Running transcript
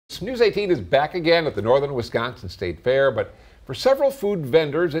News 18 is back again at the Northern Wisconsin State Fair, but for several food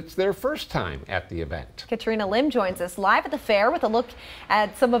vendors, it's their first time at the event. Katrina Lim joins us live at the fair with a look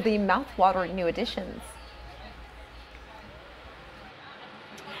at some of the mouth-watering new additions.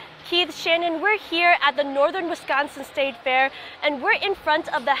 Keith, Shannon, we're here at the Northern Wisconsin State Fair, and we're in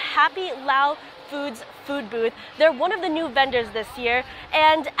front of the Happy Lao Foods food booth. They're one of the new vendors this year,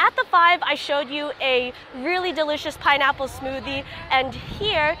 and at the 5 I showed you a really delicious pineapple smoothie, and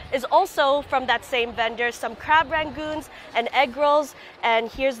here is also from that same vendor some crab rangoons and egg rolls, and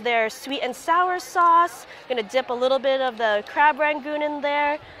here's their sweet and sour sauce. I'm gonna dip a little bit of the crab rangoon in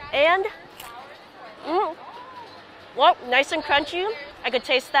there, and well, nice and crunchy. I could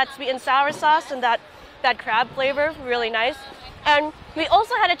taste that sweet and sour sauce and that crab flavor, really nice. And we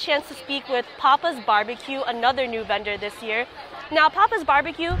also had a chance to speak with Papa's Barbecue, another new vendor this year. Now, Papa's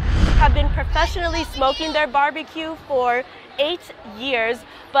Barbecue have been professionally smoking their barbecue for 8 years,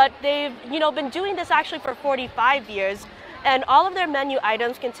 but they've been doing this actually for 45 years. And all of their menu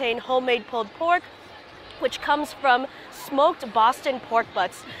items contain homemade pulled pork, which comes from smoked Boston pork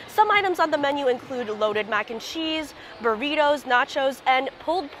butts. Some items on the menu include loaded mac and cheese, burritos, nachos, and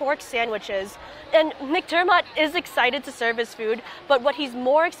pulled pork sandwiches. And McDermott is excited to serve his food, but what he's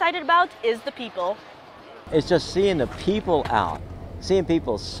more excited about is the people. It's just seeing the people out, seeing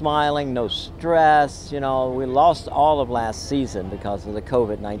people smiling, no stress. We lost all of last season because of the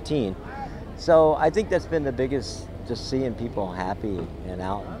COVID-19. So I think that's been the biggest, just seeing people happy and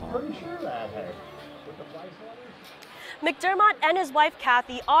out. McDermott and his wife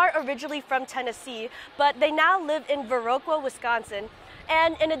Kathy are originally from Tennessee, but they now live in Viroqua, Wisconsin.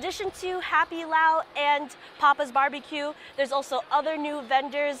 And in addition to Happy Lao and Papa's Barbecue, there's also other new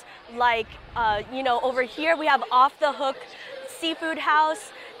vendors like, over here we have Off the Hook Seafood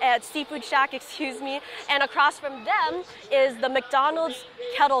House, Seafood Shack, and across from them is the McDonald's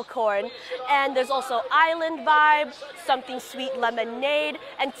Kettle Corn. And there's also Island Vibe, Something Sweet Lemonade,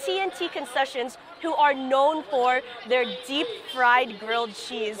 and TNT Concessions, who are known for their deep fried grilled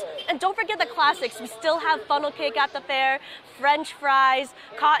cheese. And don't forget the classics. We still have funnel cake at the fair, French fries,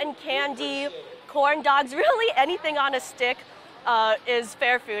 cotton candy, corn dogs, really anything on a stick is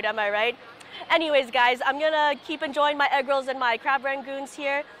fair food, am I right? Anyways, guys, I'm gonna keep enjoying my egg rolls and my crab rangoons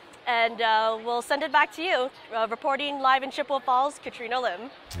here, and we'll send it back to you. Reporting live in Chippewa Falls, Katrina Lim.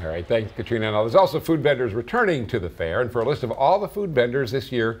 All right, thanks, Katrina. Now, there's also food vendors returning to the fair, and for a list of all the food vendors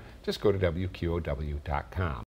this year, just go to WQOW.com.